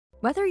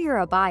Whether you're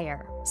a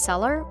buyer,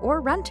 seller,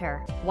 or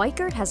renter,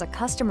 Weichert has a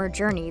customer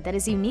journey that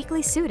is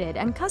uniquely suited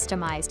and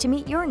customized to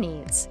meet your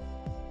needs.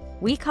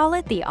 We call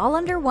it the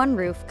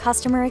all-under-one-roof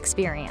customer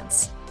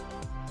experience.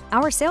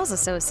 Our sales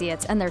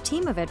associates and their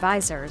team of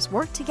advisors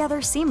work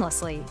together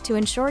seamlessly to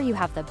ensure you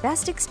have the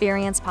best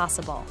experience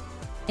possible.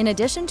 In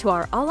addition to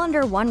our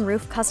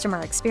all-under-one-roof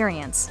customer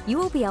experience, you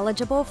will be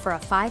eligible for a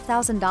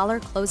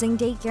 $5,000 closing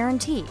date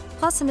guarantee,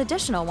 plus an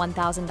additional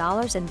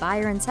 $1,000 in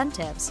buyer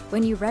incentives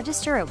when you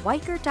register at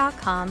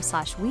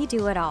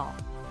weichert.com/we-do-it-all.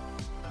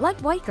 Let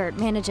Weichert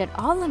manage it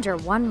all under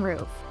one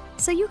roof,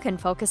 so you can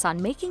focus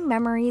on making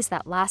memories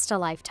that last a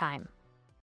lifetime.